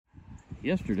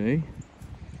yesterday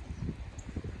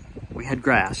we had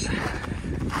grass.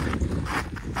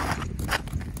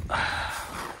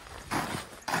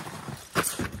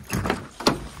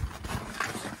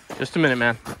 Just a minute,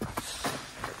 man.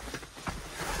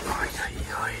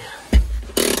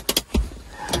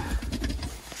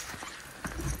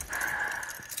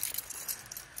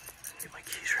 Get my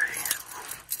keys ready.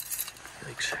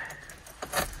 Yikes.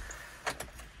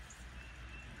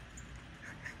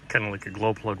 Kind of like a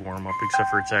glow plug warm up, except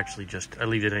for it's actually just, I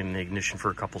leave it in the ignition for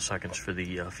a couple seconds for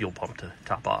the fuel pump to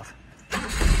top off.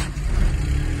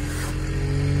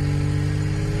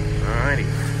 Alrighty.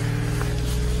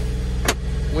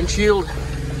 Windshield.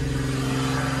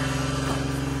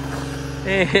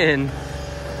 And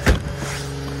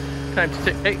time to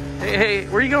take, hey,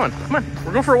 where are you going? Come on,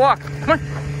 we're going for a walk. Come on,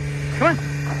 come on.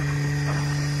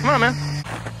 Come on, man.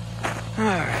 All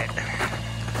right.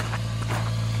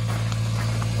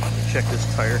 Check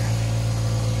this tire.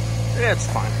 Yeah, it's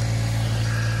fine.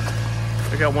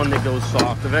 I got one that goes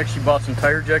soft. I've actually bought some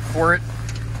tire jack for it,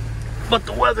 but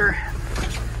the weather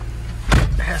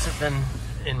hasn't been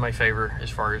in my favor as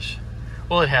far as,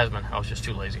 well, it has been. I was just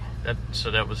too lazy.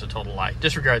 So that was a total lie.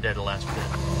 Disregard that at the last minute.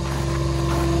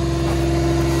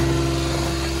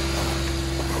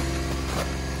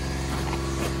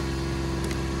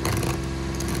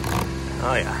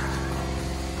 Oh yeah.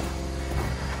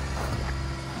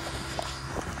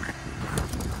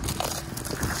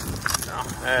 No,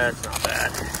 that's not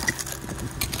bad.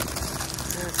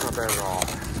 That's not bad at all.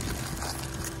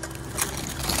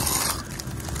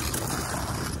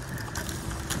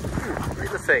 Right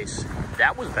in the face.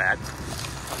 That was bad.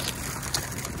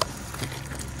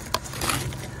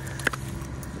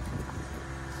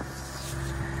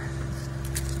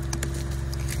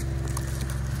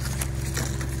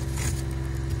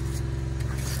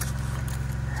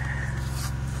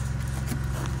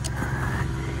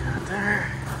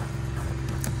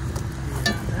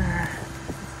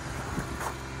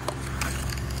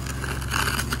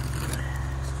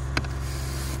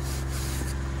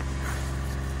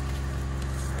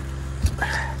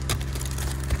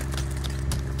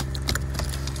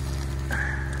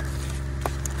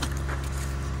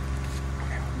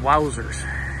 Wowzers.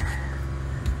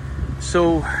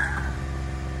 So,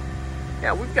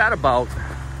 yeah, we've got about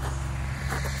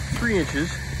 3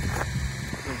 inches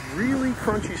of really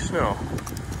crunchy snow.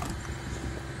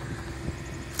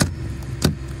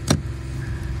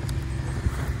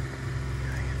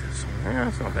 Yeah,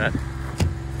 that's not bad.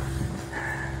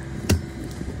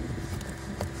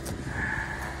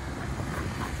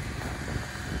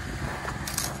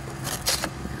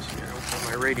 Just gotta open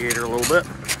my radiator a little bit.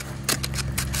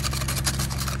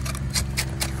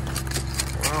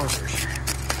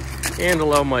 And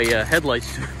allow my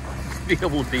headlights to be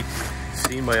able to be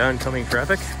seen by oncoming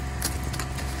traffic.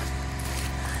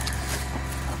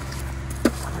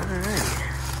 Alright.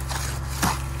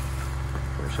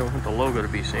 Of course, I want the logo to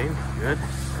be seen. Good.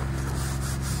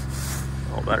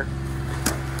 All better.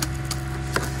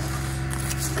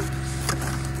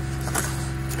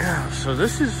 Yeah, so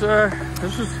this is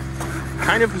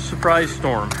kind of a surprise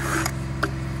storm.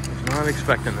 I was not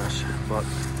expecting this, but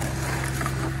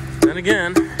then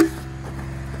again,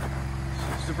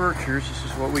 the Berkshires, this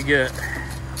is what we get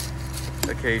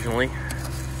occasionally.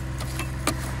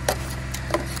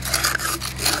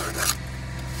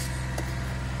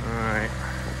 Alright,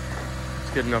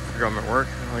 it's good enough for grommet work.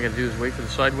 All I gotta do is wait for the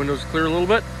side windows to clear a little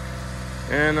bit,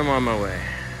 and I'm on my way.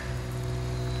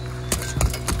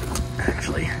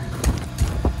 Actually,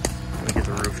 let me get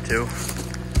the roof too.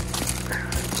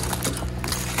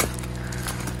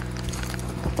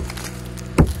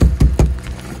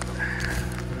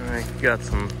 Got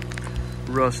some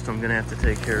rust I'm gonna have to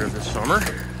take care of this summer.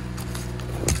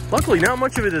 Luckily, not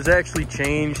much of it has actually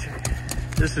changed.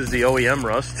 This is the OEM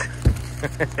rust.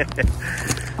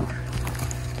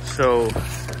 So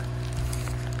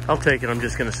I'll take it. I'm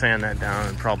just gonna sand that down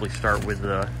and probably start with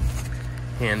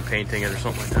hand painting it or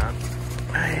something like that.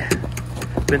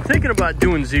 I've been thinking about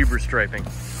doing zebra striping.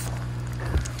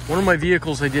 One of my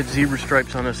vehicles, I did zebra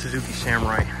stripes on a Suzuki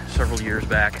Samurai several years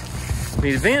back.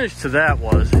 The advantage to that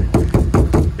was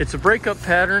it's a breakup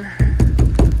pattern.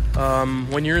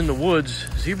 When you're in the woods,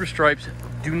 zebra stripes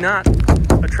do not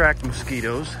attract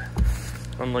mosquitoes,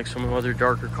 unlike some other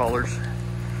darker colors.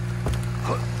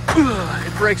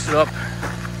 It breaks it up,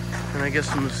 and I guess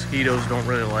the mosquitoes don't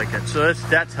really like it. So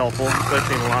that's helpful,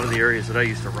 especially in a lot of the areas that I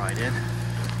used to ride in.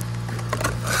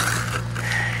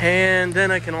 And then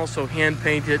I can also hand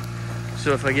paint it,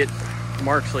 so if I get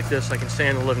marks like this, I can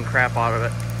sand the living crap out of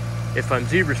it. If I'm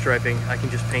zebra striping, I can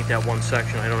just paint that one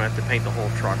section. I don't have to paint the whole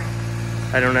truck.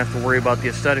 I don't have to worry about the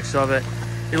aesthetics of it.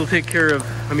 It'll take care of,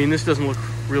 I mean, this doesn't look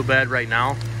real bad right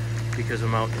now because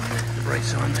I'm out in the bright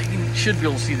sun. You should be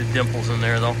able to see the dimples in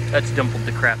there though. That's dimpled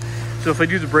to crap. So if I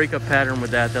do the breakup pattern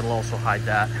with that, that'll also hide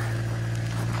that.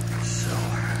 So,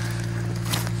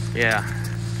 yeah.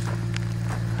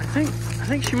 I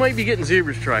think she might be getting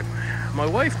zebra stripe. My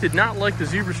wife did not like the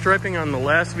zebra striping on the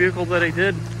last vehicle that I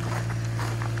did.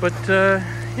 But,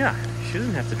 yeah, she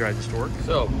doesn't have to drive this to work.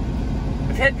 So,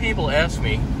 I've had people ask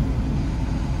me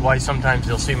why sometimes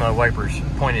they'll see my wipers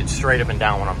pointed straight up and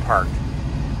down when I'm parked.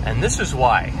 And this is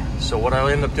why. So what I'll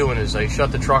end up doing is I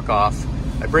shut the truck off.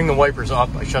 I bring the wipers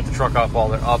up, I shut the truck off while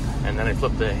they're up, and then I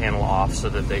flip the handle off so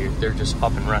that they're just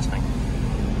up and resting.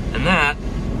 And that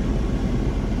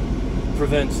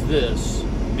prevents this,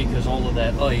 because all of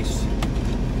that ice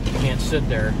can't sit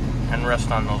there and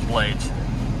rest on those blades.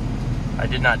 I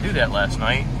did not do that last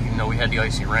night, even though we had the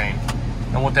icy rain.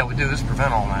 And what that would do is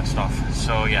prevent all that stuff.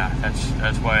 So yeah,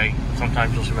 that's why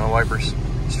sometimes you'll see my wipers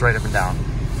straight up and down.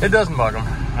 It doesn't bug them.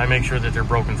 I make sure that they're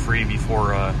broken free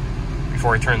before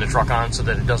I turn the truck on, so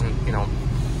that it doesn't, you know,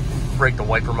 break the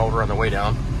wiper motor on the way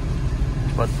down.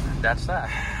 But that's that.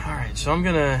 All right, so I'm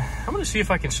gonna see if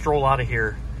I can stroll out of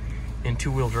here in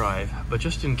two-wheel drive. But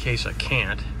just in case I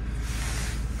can't,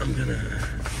 I'm gonna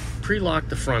pre-lock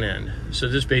the front end. So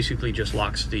this basically just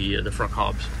locks the front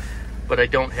hubs. But I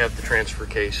don't have the transfer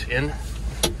case in.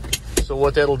 So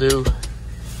what that'll do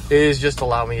is just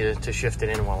allow me to shift it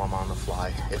in while I'm on the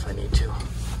fly if I need to.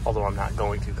 Although I'm not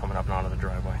going to coming up and out of the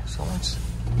driveway. So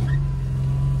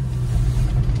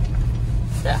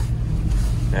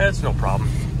that's no problem.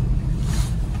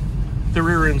 The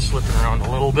rear end slipping around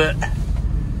a little bit,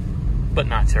 but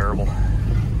not terrible.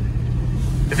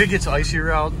 If it gets icier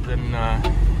out, then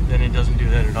it doesn't do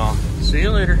that at all. See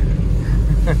you later.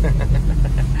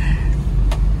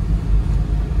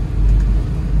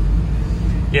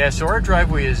 Yeah, so our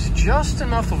driveway is just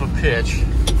enough of a pitch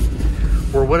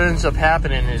where what ends up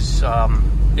happening is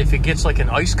if it gets like an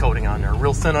ice coating on there, a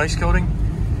real thin ice coating,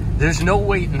 there's no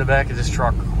weight in the back of this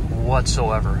truck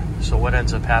whatsoever. So what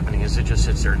ends up happening is it just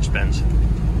sits there and spins.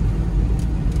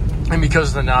 And because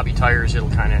of the knobby tires, it'll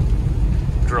kind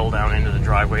of drill down into the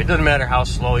driveway. It doesn't matter how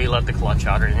slow you let the clutch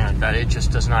out or anything like that. It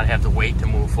just does not have the weight to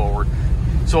move forward.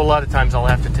 So a lot of times I'll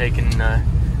have to take and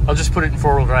I'll just put it in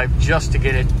four-wheel drive just to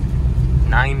get it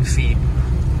 9 feet.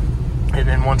 And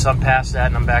then once I'm past that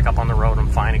and I'm back up on the road, I'm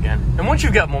fine again. And once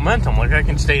you've got momentum, like I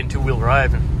can stay in two-wheel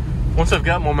drive, and once I've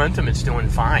got momentum, it's doing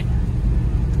fine.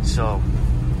 So,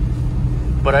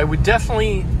 but I would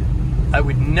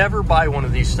never buy one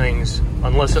of these things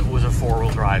unless it was a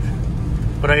four-wheel drive.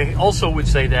 But I also would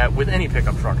say that with any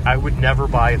pickup truck, I would never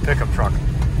buy a pickup truck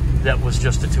that was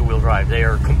just a two-wheel drive. They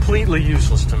are completely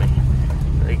useless to me.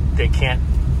 They can't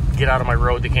get out of my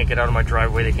road, they can't get out of my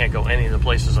driveway, they can't go any of the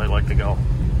places I like to go.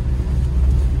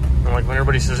 And like when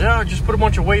everybody says, oh, just put a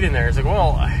bunch of weight in there, it's like,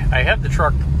 well, I have the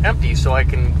truck empty so I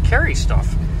can carry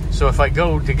stuff. So if I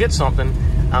go to get something,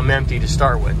 I'm empty to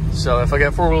start with. So if I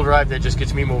got four-wheel drive, that just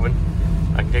gets me moving.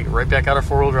 I can take it right back out of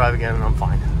four-wheel drive again and I'm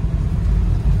fine.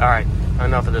 All right,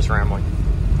 enough of this rambling.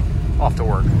 Off to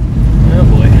work.